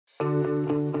Hello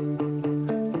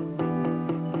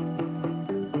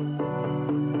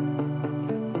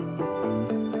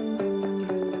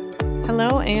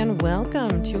and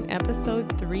welcome to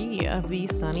episode 3 of the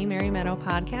Sunny Mary Meadow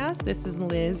podcast. This is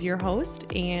Liz, your host,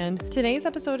 and today's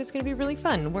episode is going to be really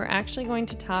fun. We're actually going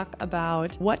to talk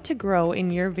about what to grow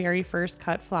in your very first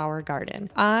cut flower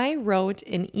garden. I wrote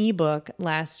an ebook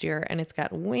last year and it's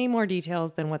got way more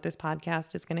details than what this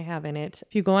podcast is going to have in it.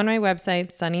 If you go on my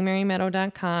website,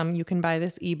 sunnymarymeadow.com, you can buy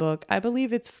this ebook. I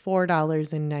believe it's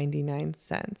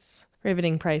 $4.99.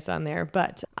 Riveting price on there,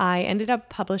 but I ended up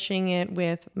publishing it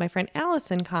with my friend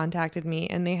Allison contacted me,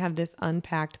 and they have this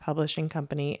Unpacked publishing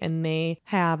company, and they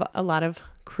have a lot of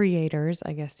creators,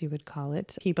 I guess you would call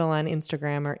it, people on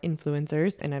Instagram or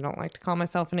influencers. And I don't like to call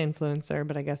myself an influencer,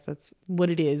 but I guess that's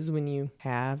what it is when you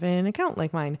have an account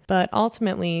like mine. But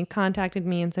ultimately contacted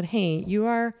me and said, hey, you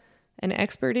are an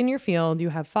expert in your field. You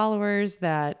have followers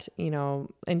that,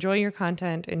 enjoy your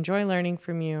content, enjoy learning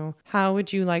from you. How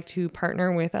would you like to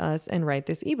partner with us and write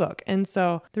this ebook? And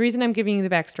so the reason I'm giving you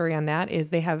the backstory on that is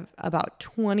they have about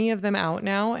 20 of them out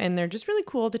now, and they're just really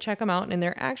cool to check them out. And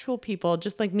they're actual people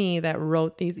just like me that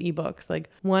wrote these ebooks. Like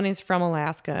one is from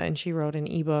Alaska, and she wrote an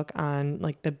ebook on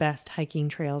like the best hiking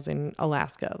trails in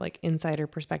Alaska, like insider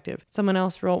perspective. Someone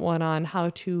else wrote one on how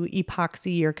to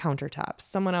epoxy your countertops.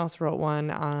 Someone else wrote one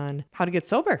on how to get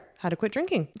sober, how to quit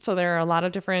drinking. So there are a lot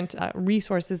of different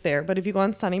resources there. But if you go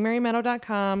on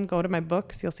sunnymarymeadow.com, go to my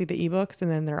books, you'll see the ebooks, and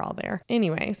then they're all there.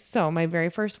 Anyway, so my very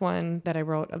first one that I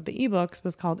wrote of the ebooks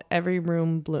was called Every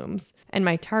Room Blooms. And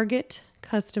my target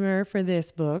customer for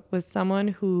this book was someone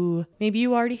who maybe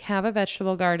you already have a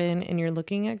vegetable garden and you're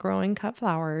looking at growing cut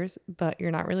flowers, but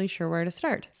you're not really sure where to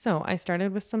start. So I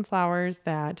started with some flowers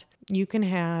that you can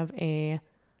have a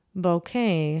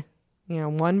bouquet,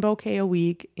 one bouquet a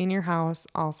week in your house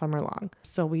all summer long.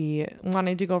 So we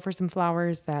wanted to go for some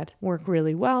flowers that work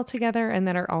really well together and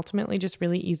that are ultimately just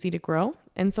really easy to grow.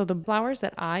 And so the flowers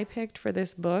that I picked for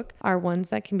this book are ones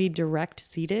that can be direct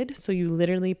seeded. So you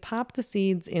literally pop the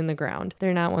seeds in the ground.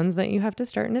 They're not ones that you have to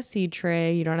start in a seed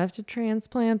tray. You don't have to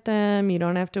transplant them. You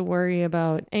don't have to worry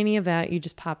about any of that. You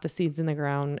just pop the seeds in the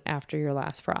ground after your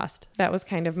last frost. That was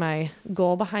kind of my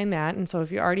goal behind that. And so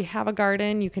if you already have a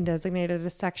garden, you can designate a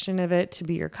section of it to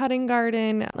be your cutting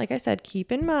garden. Like I said,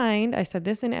 keep in mind, I said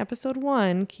this in episode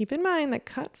 1, keep in mind that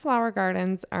cut flower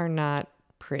gardens are not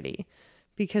pretty.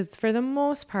 Because for the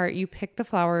most part, you pick the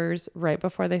flowers right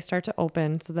before they start to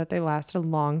open so that they last a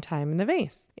long time in the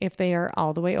vase. If they are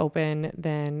all the way open,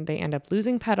 then they end up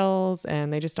losing petals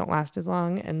and they just don't last as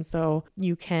long. And so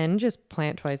you can just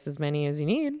plant twice as many as you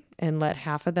need and let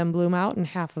half of them bloom out and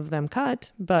half of them cut.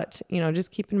 But,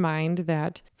 just keep in mind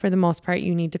that for the most part,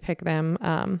 you need to pick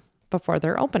them before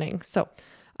they're opening. So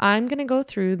I'm going to go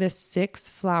through the 6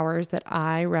 flowers that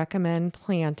I recommend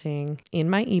planting in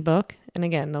my ebook. And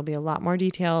again, there'll be a lot more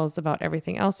details about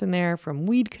everything else in there, from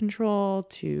weed control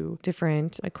to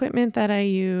different equipment that I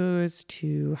use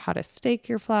to how to stake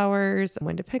your flowers,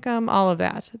 when to pick them, all of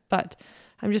that. But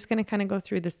I'm just going to kind of go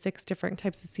through the 6 different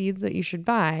types of seeds that you should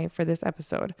buy for this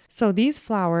episode. So these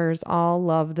flowers all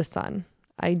love the sun.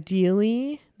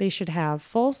 Ideally, they should have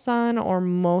full sun or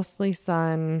mostly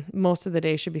sun. Most of the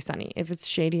day should be sunny. If it's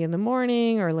shady in the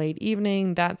morning or late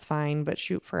evening, that's fine, but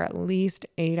shoot for at least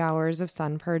 8 hours of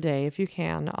sun per day if you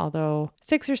can, although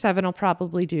 6 or 7 will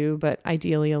probably do, but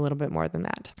ideally a little bit more than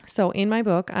that. So in my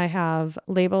book, I have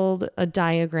labeled a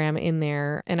diagram in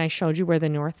there, and I showed you where the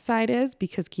north side is,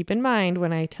 because keep in mind,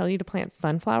 when I tell you to plant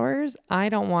sunflowers, I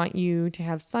don't want you to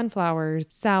have sunflowers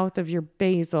south of your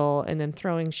basil and then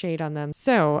throwing shade on them.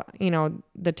 So,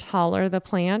 the taller the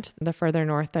plant, the further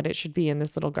north that it should be in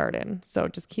this little garden. So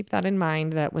just keep that in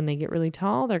mind, that when they get really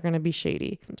tall, they're going to be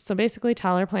shady. So basically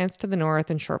taller plants to the north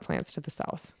and short plants to the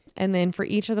south. And then for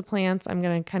each of the plants, I'm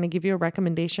going to kind of give you a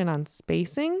recommendation on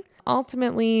spacing.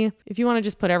 Ultimately, if you want to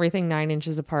just put everything 9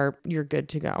 inches apart, you're good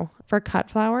to go. For cut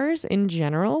flowers, in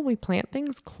general, we plant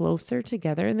things closer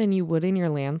together than you would in your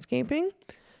landscaping,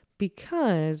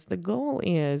 because the goal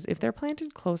is, if they're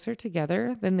planted closer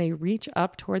together, then they reach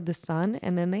up toward the sun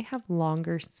and then they have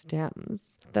longer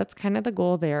stems. That's kind of the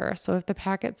goal there. So if the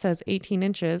packet says 18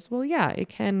 inches, well, yeah, it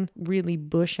can really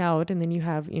bush out and then you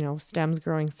have, stems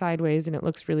growing sideways and it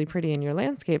looks really pretty in your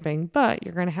landscaping, but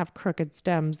you're going to have crooked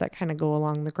stems that kind of go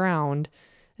along the ground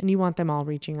and you want them all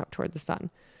reaching up toward the sun.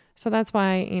 So that's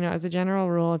why, as a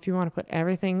general rule, if you want to put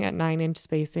everything at 9-inch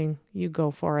spacing, you go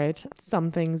for it.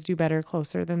 Some things do better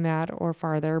closer than that or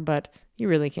farther, but you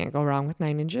really can't go wrong with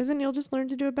 9 inches, and you'll just learn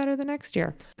to do it better the next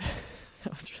year.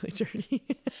 That was really dirty.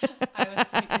 I was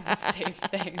thinking the same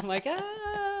thing. I'm like,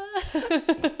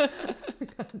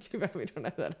 Too bad we don't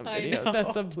have that on I video. know.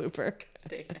 That's a blooper.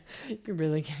 Dang You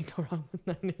really can't go wrong with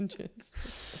 9 inches.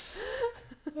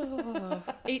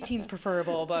 18's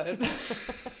preferable, but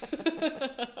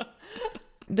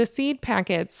The seed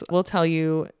packets will tell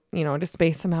you, to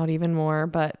space them out even more,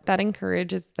 but that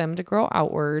encourages them to grow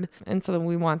outward. And so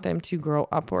we want them to grow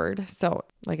upward. So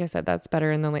like I said, that's better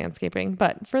in the landscaping.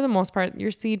 But for the most part,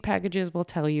 your seed packages will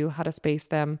tell you how to space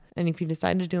them. And if you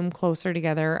decide to do them closer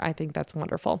together, I think that's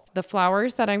wonderful. The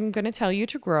flowers that I'm going to tell you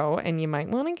to grow, and you might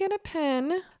want to get a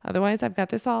pen. Otherwise, I've got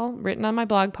this all written on my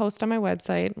blog post on my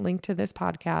website, linked to this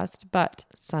podcast. But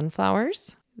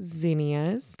sunflowers,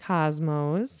 zinnias,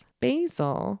 cosmos,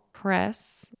 basil,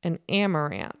 cress, and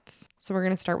amaranth. So we're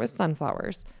going to start with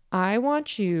sunflowers. I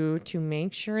want you to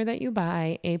make sure that you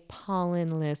buy a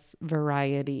pollenless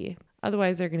variety.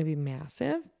 Otherwise, they're going to be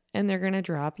massive and they're going to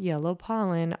drop yellow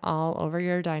pollen all over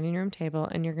your dining room table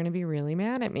and you're going to be really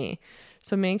mad at me.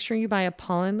 So make sure you buy a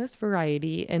pollenless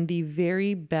variety, and the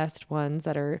very best ones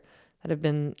that have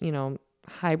been,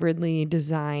 hybridly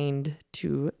designed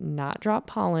to not drop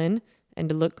pollen and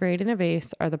to look great in a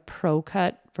vase are the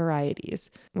ProCut varieties.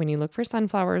 When you look for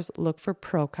sunflowers, look for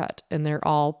ProCut, and they're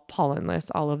all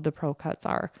pollenless. All of the ProCuts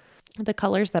are. The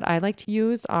colors that I like to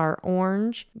use are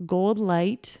orange, gold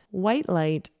light, white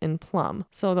light, and plum.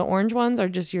 So the orange ones are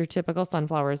just your typical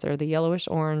sunflowers. They're the yellowish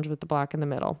orange with the black in the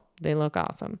middle. They look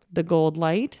awesome. The gold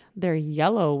light, they're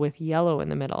yellow with yellow in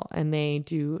the middle, and they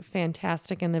do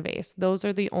fantastic in the vase. Those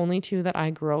are the only two that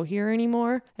I grow here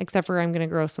anymore, except for I'm going to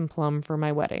grow some plum for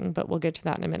my wedding, but we'll get to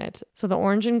that in a minute. So the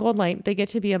orange and gold light, they get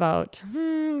to be about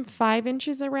 5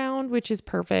 inches around, which is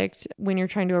perfect when you're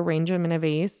trying to arrange them in a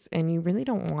vase, and you really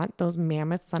don't want those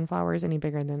mammoth sunflowers any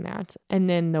bigger than that. And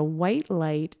then the white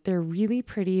light, they're really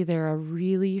pretty. They're a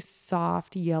really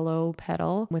soft yellow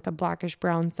petal with a blackish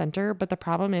brown center, but the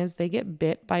problem is they get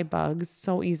bit by bugs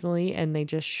so easily and they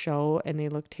just show and they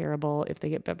look terrible if they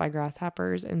get bit by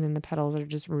grasshoppers, and then the petals are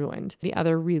just ruined. The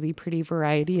other really pretty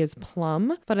variety is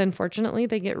plum, but unfortunately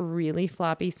they get really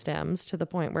floppy stems to the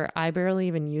point where I barely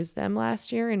even used them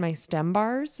last year in my stem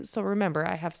bars. So remember,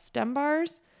 I have stem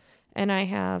bars and I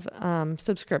have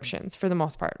subscriptions for the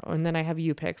most part. And then I have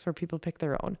U-picks where people pick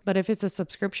their own. But if it's a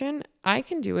subscription, I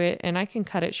can do it and I can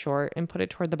cut it short and put it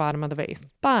toward the bottom of the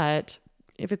vase. But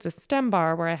if it's a stem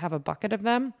bar where I have a bucket of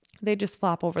them, they just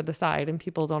flop over the side and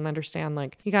people don't understand,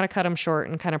 like, you got to cut them short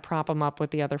and kind of prop them up with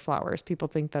the other flowers. People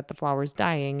think that the flower's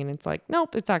dying and it's like,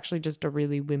 nope, it's actually just a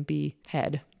really wimpy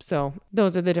head. So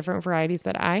those are the different varieties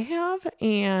that I have.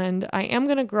 And I am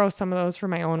going to grow some of those for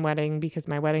my own wedding because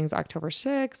my wedding's October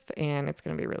 6th and it's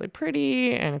going to be really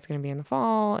pretty and it's going to be in the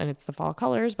fall and it's the fall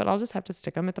colors, but I'll just have to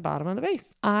stick them at the bottom of the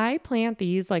vase. I plant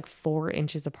these like 4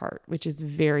 inches apart, which is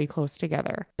very close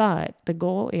together. But the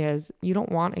goal is you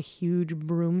don't want a huge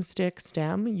broomstick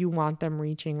stem. You want them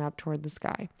reaching up toward the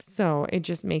sky. So it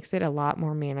just makes it a lot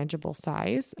more manageable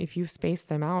size. If you space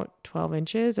them out 12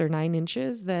 inches or 9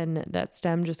 inches, then that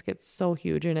stem just gets so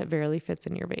huge and it barely fits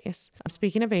in your vase.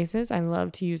 Speaking of vases, I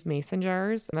love to use mason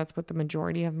jars. That's what the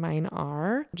majority of mine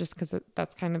are, just because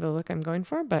that's kind of the look I'm going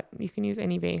for, but you can use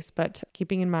any vase. But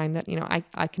keeping in mind that,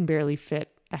 I can barely fit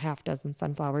a half dozen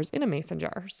sunflowers in a mason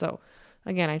jar. So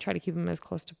again, I try to keep them as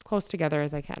close together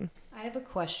as I can. I have a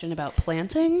question about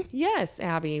planting. Yes,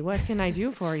 Abby, what can I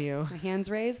do for you? My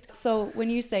hand's raised. So when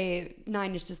you say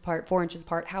 9 inches apart, 4 inches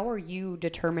apart, how are you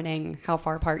determining how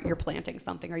far apart you're planting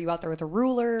something? Are you out there with a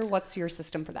ruler? What's your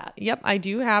system for that? Yep, I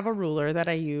do have a ruler that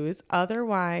I use.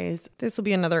 Otherwise, this will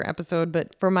be another episode,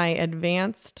 but for my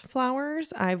advanced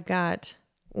flowers, I've got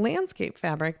landscape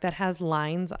fabric that has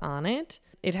lines on it.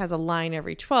 It has a line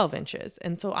every 12 inches.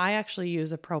 And so I actually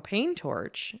use a propane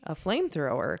torch, a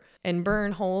flamethrower, and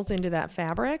burn holes into that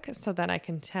fabric so that I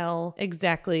can tell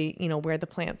exactly, where the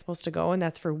plant's supposed to go. And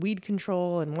that's for weed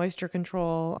control and moisture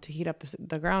control to heat up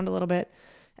the ground a little bit.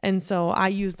 And so I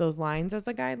use those lines as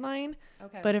a guideline.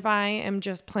 Okay. But if I am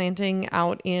just planting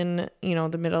out in,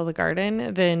 the middle of the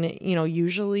garden, then,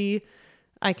 usually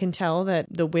I can tell that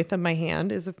the width of my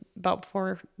hand is about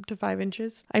 4 to 5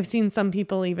 inches. I've seen some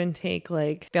people even take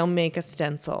they'll make a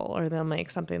stencil or they'll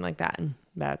make something like that. And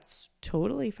that's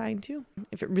totally fine too.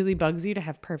 If it really bugs you to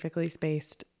have perfectly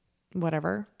spaced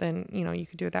whatever, then, you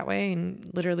could do it that way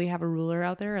and literally have a ruler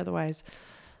out there. Otherwise,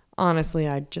 honestly,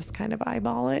 I just kind of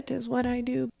eyeball it is what I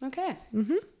do. Okay.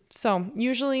 Mm-hmm. So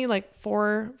usually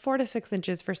 4 to 6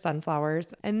 inches for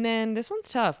sunflowers. And then this one's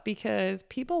tough because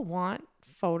people want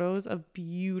photos of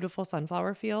beautiful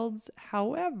sunflower fields.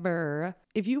 However,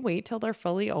 if you wait till they're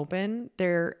fully open,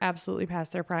 they're absolutely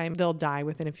past their prime. They'll die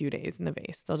within a few days in the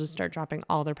vase. They'll just start dropping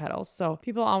all their petals. So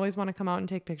people always want to come out and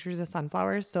take pictures of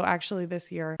sunflowers. So actually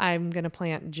this year I'm going to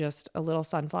plant just a little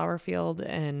sunflower field,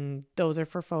 and those are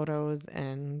for photos,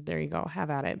 and there you go,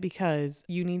 have at it, because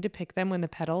you need to pick them when the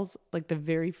petals, like the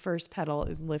very first petal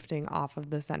is lifting off of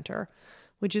the center,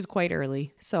 which is quite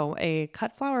early. So a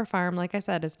cut flower farm, like I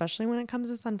said, especially when it comes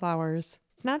to sunflowers,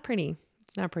 it's not pretty.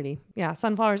 It's not pretty. Yeah,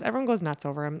 sunflowers, everyone goes nuts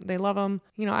over them. They love them.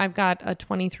 You know, I've got a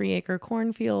 23-acre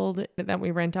cornfield that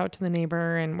we rent out to the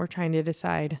neighbor, and we're trying to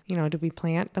decide, you know, do we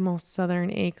plant the most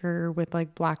southern acre with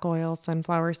like black oil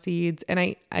sunflower seeds? And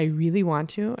I really want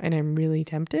to, and I'm really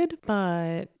tempted,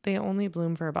 but they only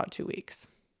bloom for about 2 weeks.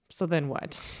 So then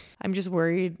what? I'm just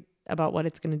worried about what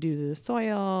it's going to do to the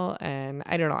soil. And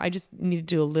I don't know. I just need to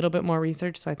do a little bit more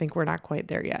research. So I think we're not quite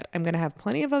there yet. I'm going to have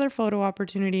plenty of other photo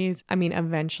opportunities. I mean,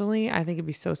 eventually, I think it'd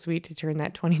be so sweet to turn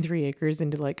that 23 acres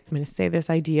into like, I'm going to say this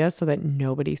idea so that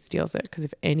nobody steals it. Because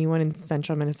if anyone in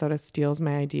central Minnesota steals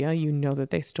my idea, you know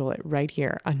that they stole it right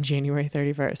here on January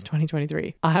 31st,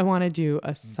 2023. I want to do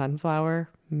a sunflower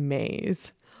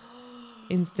maze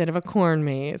instead of a corn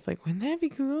maze. Like, wouldn't that be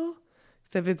cool?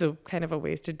 So if it's a kind of a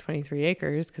wasted 23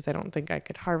 acres, because I don't think I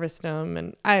could harvest them,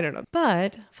 and I don't know.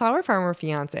 But Flower Farmer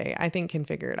Fiance, I think, can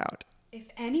figure it out. If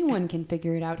anyone can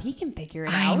figure it out, he can figure it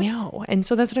out. I know. And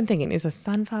so that's what I'm thinking, is a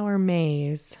sunflower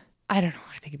maze. I don't know.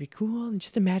 I think it'd be cool.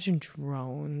 Just imagine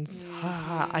drones.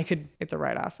 It's a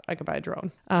write-off. I could buy a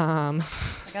drone. I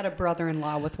got a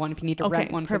brother-in-law with one if you need to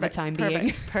rent one for the time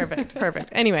being. Perfect.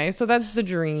 Anyway, so that's the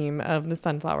dream of the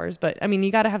sunflowers. But I mean,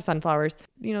 you got to have sunflowers.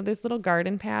 You know, this little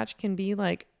garden patch can be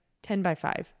like 10 by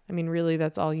 5. I mean, really,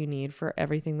 that's all you need for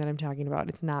everything that I'm talking about.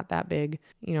 It's not that big.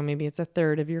 You know, maybe it's a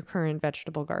third of your current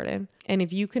vegetable garden. And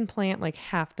if you can plant like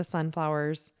half the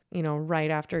sunflowers, you know, right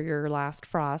after your last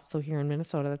frost. So here in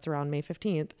Minnesota, that's around May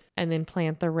 15th, and then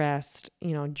plant the rest,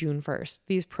 you know, June 1st.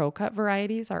 These Pro Cut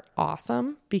varieties are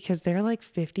awesome because they're like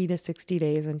 50 to 60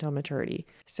 days until maturity.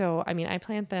 So, I mean, I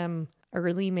plant them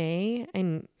early May,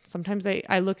 and sometimes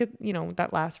I look at, you know,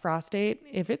 that last frost date.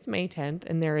 If it's May 10th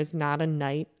and there is not a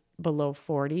night below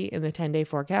 40 in the 10-day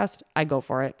forecast, I go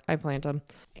for it. I plant them.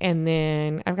 And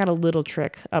then I've got a little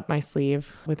trick up my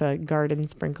sleeve with a garden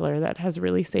sprinkler that has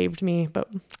really saved me, but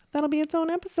that'll be its own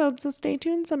episode, so stay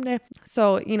tuned someday.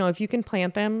 So, you know, if you can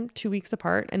plant them 2 weeks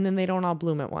apart and then they don't all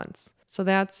bloom at once. So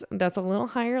that's a little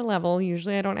higher level.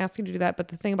 Usually I don't ask you to do that. But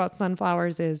the thing about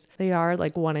sunflowers is they are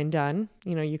like one and done.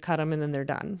 You know, you cut them and then they're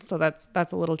done. So that's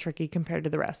a little tricky compared to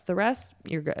the rest. The rest,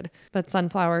 you're good. But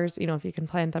sunflowers, you know, if you can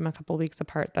plant them a couple weeks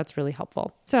apart, that's really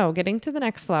helpful. So getting to the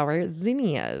next flower,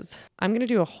 zinnias. I'm going to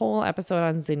do a whole episode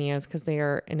on zinnias because they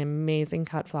are an amazing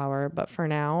cut flower. But for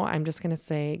now, I'm just going to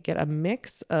say get a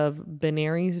mix of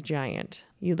Benary's Giant.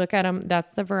 You look at them,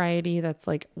 that's the variety that's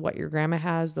like what your grandma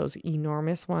has, those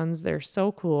enormous ones. They're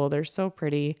so cool. They're so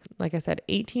pretty. Like I said,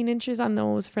 18 inches on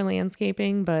those for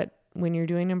landscaping, but when you're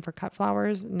doing them for cut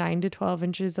flowers, 9 to 12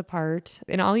 inches apart.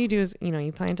 And all you do is, you know,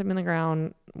 you plant them in the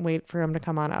ground, wait for them to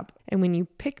come on up. And when you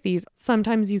pick these,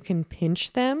 sometimes you can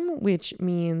pinch them, which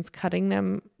means cutting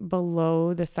them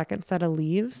below the second set of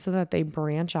leaves so that they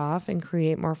branch off and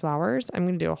create more flowers. I'm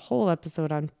going to do a whole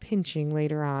episode on pinching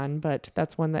later on, but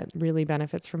that's one that really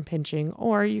benefits from pinching.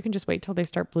 Or you can just wait till they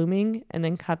start blooming and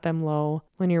then cut them low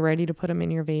when you're ready to put them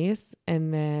in your vase.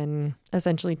 And then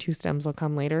essentially 2 stems will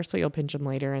come later. So you'll pinch them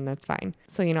later and that's fine.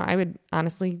 So, you know, I would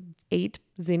honestly, 8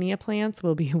 zinnia plants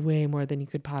will be way more than you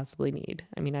could possibly need.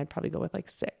 I mean, I'd probably go with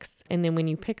like 6. And then when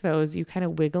you pick those, you kind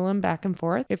of wiggle them back and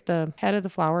forth. If the head of the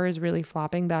flower is really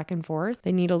flopping back and forth,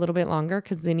 they need a little bit longer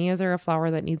because zinnias are a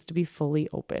flower that needs to be fully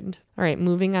opened. All right,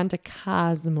 moving on to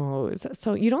cosmos.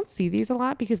 So you don't see these a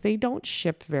lot because they don't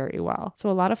ship very well. So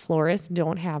a lot of florists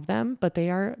don't have them, but they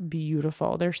are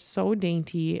beautiful. They're so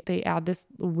dainty. They add this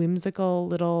whimsical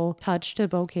little touch to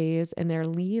bouquets, and their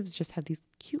leaves just have these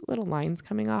cute little lines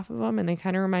coming off of them, and they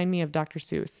kind of remind me of Dr.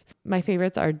 Seuss. My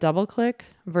favorites are Double Click,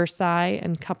 Versailles,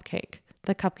 and Cupcake.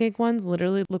 The cupcake ones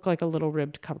literally look like a little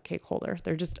ribbed cupcake holder.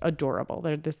 They're just adorable.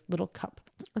 They're this little cup.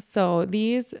 So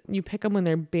these, you pick them when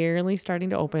they're barely starting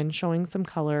to open, showing some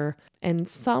color. And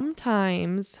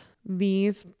sometimes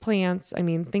these plants, I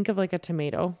mean, think of like a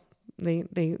tomato.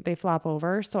 They flop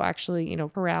over. So actually, you know,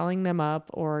 corralling them up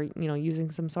or, you know,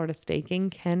 using some sort of staking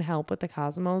can help with the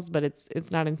cosmos, but it's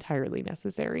not entirely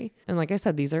necessary. And like I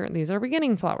said, these are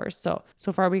beginning flowers. So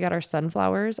far we got our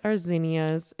sunflowers, our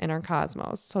zinnias, and our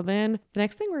cosmos. So then the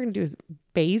next thing we're going to do is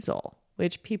basil,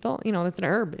 which people, it's an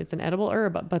herb. It's an edible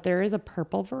herb, but there is a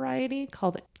purple variety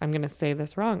called, I'm going to say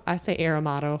this wrong. I say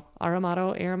aromato.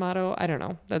 I don't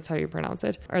know. That's how you pronounce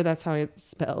it, or that's how it's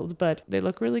spelled, but they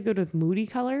look really good with moody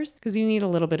colors because you need a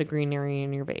little bit of greenery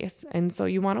in your vase. And so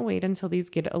you want to wait until these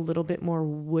get a little bit more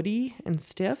woody and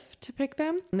stiff to pick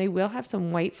them. And they will have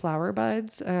some white flower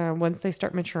buds once they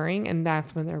start maturing, and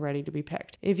that's when they're ready to be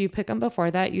picked. If you pick them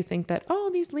before that, you think that, oh,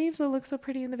 these leaves will look so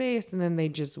pretty in the vase, and then they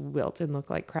just wilt and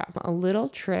look like crap. A little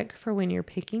trick for when you're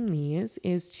picking these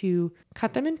is to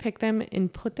cut them and pick them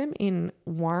and put them in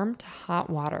warm to hot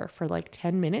water for like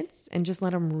 10 minutes and just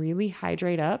let them really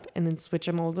hydrate up, and then switch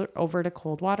them over to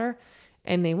cold water,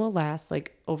 and they will last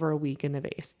like over a week in the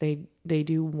vase. They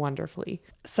do wonderfully.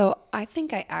 So I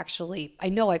think I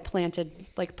know I planted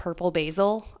like purple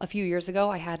basil a few years ago.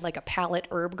 I had like a pallet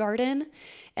herb garden,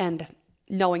 and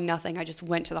knowing nothing, I just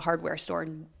went to the hardware store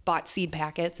and bought seed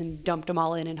packets and dumped them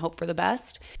all in and hoped for the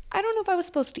best. I don't know if I was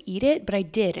supposed to eat it, but I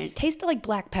did, and it tasted like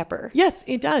black pepper. Yes,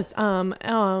 it does.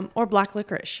 Or black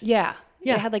licorice. Yeah.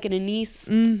 Yeah. It had like an anise,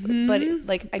 but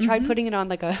I tried putting it on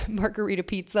like a margarita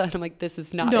pizza, and I'm like, this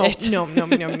is not it. No.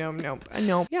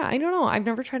 Yeah, I don't know. I've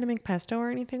never tried to make pesto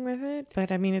or anything with it,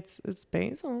 but I mean, it's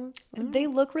basil. They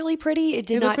look really pretty. It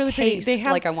did not really taste pretty.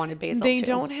 like I wanted basil. They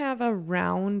don't have a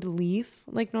round leaf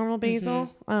like normal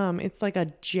basil. It's like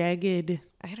a jagged,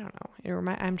 I don't know.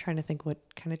 I'm trying to think what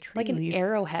kind of tree like an leaf.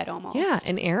 arrowhead almost. Yeah,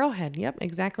 an arrowhead. Yep,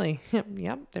 exactly.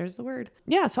 Yep, there's the word.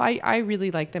 Yeah, so I really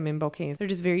like them in bouquets. They're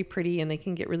just very pretty, and they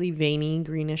can get really veiny,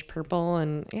 greenish purple,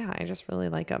 and yeah, I just really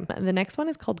like them. The next one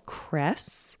is called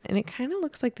cress, and it kind of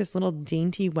looks like this little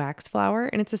dainty wax flower,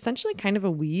 and it's essentially kind of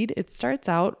a weed. It starts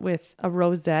out with a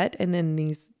rosette, and then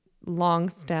these long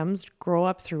stems grow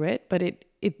up through it, but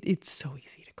it's so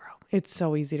easy to grow. It's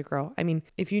so easy to grow. I mean,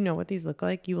 if you know what these look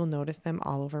like, you will notice them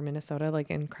all over Minnesota, like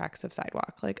in cracks of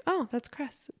sidewalk. Like, oh, that's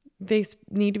cress. They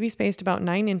need to be spaced about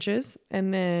 9 inches,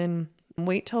 and then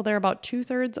wait till they're about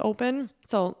 2/3 open.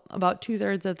 So about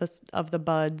 2/3 of the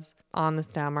buds on the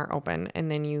stem are open,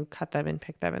 and then you cut them and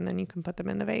pick them, and then you can put them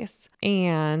in the vase.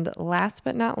 And last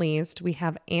but not least, we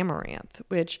have amaranth,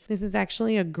 which this is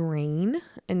actually a grain,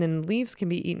 and then leaves can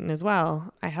be eaten as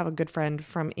well. I have a good friend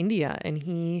from India, and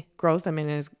he grows them in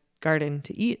his garden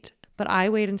to eat. But I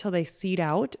wait until they seed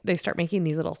out. They start making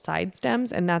these little side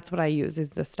stems, and that's what I use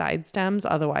is the side stems.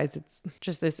 Otherwise, it's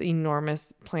just this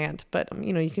enormous plant. But,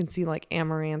 you can see like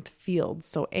amaranth fields.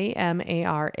 So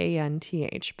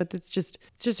AMARANTH. But it's just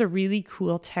a really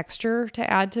cool texture to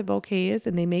add to bouquets.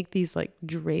 And they make these like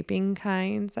draping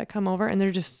kinds that come over, and they're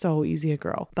just so easy to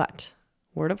grow. But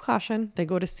word of caution, they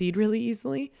go to seed really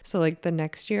easily. So like the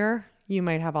next year, you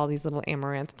might have all these little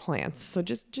amaranth plants. So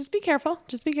just be careful.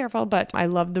 Just be careful. But I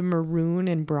love the maroon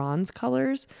and bronze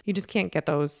colors. You just can't get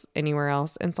those anywhere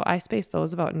else. And so I space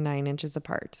those about 9 inches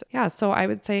apart. Yeah. So I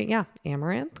would say,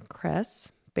 amaranth, cress,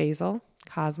 basil,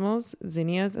 cosmos,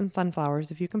 zinnias, and sunflowers.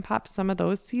 If you can pop some of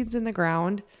those seeds in the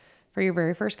ground for your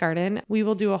very first garden, we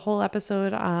will do a whole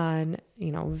episode on,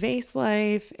 vase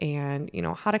life and,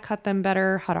 how to cut them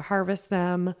better, how to harvest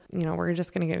them. We're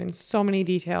just going to get in so many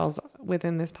details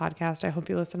within this podcast. I hope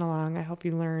you listen along. I hope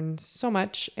you learn so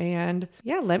much. And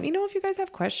let me know if you guys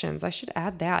have questions. I should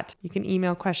add that. You can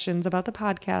email questions about the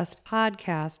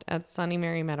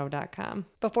podcast@sunnymarymeadow.com.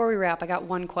 Before we wrap, I got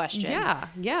one question.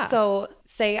 Yeah. So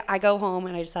say I go home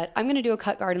and I decide I'm going to do a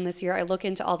cut garden this year. I look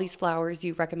into all these flowers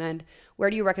you recommend. Where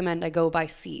do you recommend I go buy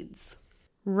seeds?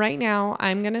 Right now,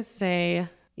 I'm going to say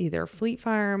either Fleet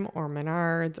Farm or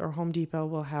Menards or Home Depot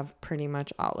will have pretty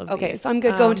much all of these. Okay, so I'm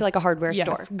good going to like a hardware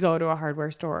store. Yes, go to a hardware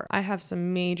store. I have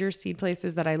some major seed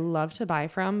places that I love to buy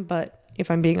from, but if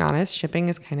I'm being honest, shipping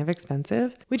is kind of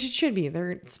expensive, which it should be.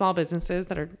 They're small businesses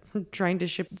that are trying to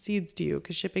ship seeds to you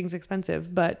because shipping's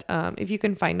expensive. But if you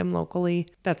can find them locally,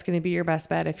 that's going to be your best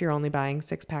bet. If you're only buying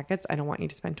 6 packets, I don't want you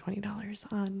to spend $20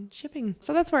 on shipping.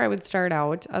 So that's where I would start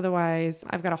out. Otherwise,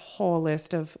 I've got a whole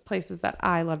list of places that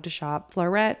I love to shop.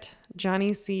 Floret,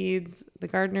 Johnny Seeds, the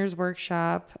Gardener's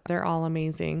Workshop, they're all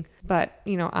amazing. But,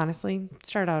 honestly,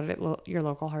 start out at your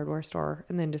local hardware store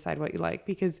and then decide what you like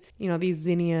because, these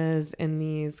zinnias and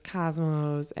these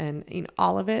cosmos and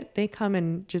all of it, they come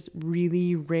in just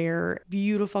really rare,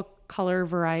 beautiful color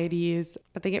varieties,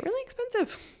 but they get really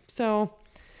expensive. So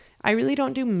I really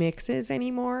don't do mixes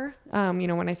anymore.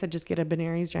 When I said just get a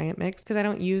Benary's giant mix, because I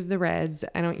don't use the reds,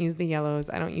 I don't use the yellows,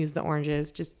 I don't use the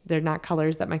oranges. Just they're not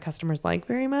colors that my customers like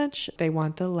very much. They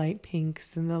want the light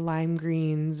pinks and the lime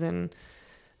greens and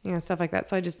stuff like that.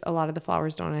 So a lot of the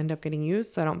flowers don't end up getting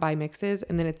used. So I don't buy mixes.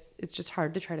 And then it's just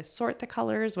hard to try to sort the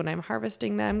colors when I'm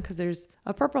harvesting them because there's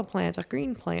a purple plant, a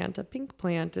green plant, a pink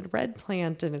plant, a red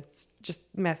plant, and it's just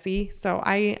messy. So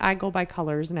I go by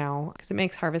colors now because it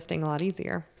makes harvesting a lot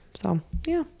easier. So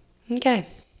yeah. Okay.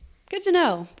 Good to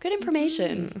know. Good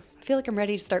information. I feel like I'm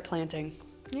ready to start planting.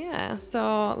 Yeah,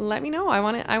 so let me know. I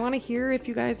want to hear if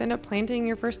you guys end up planting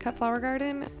your first cut flower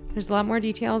garden. There's a lot more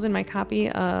details in my copy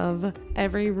of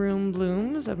Every Room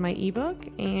Blooms of my ebook,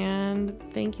 and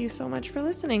thank you so much for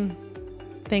listening.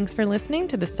 Thanks for listening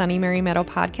to the Sunny Mary Meadow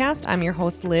podcast. I'm your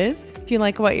host, Liz. If you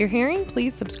like what you're hearing,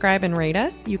 please subscribe and rate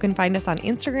us. You can find us on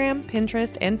Instagram,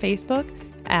 Pinterest, and Facebook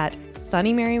at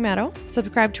Sunny Mary Meadow.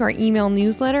 Subscribe to our email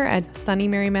newsletter at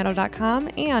sunnymarymeadow.com.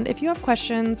 And if you have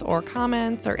questions or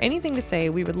comments or anything to say,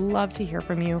 we would love to hear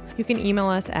from you. You can email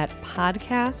us at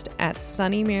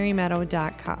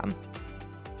podcast@sunnymarymeadow.com.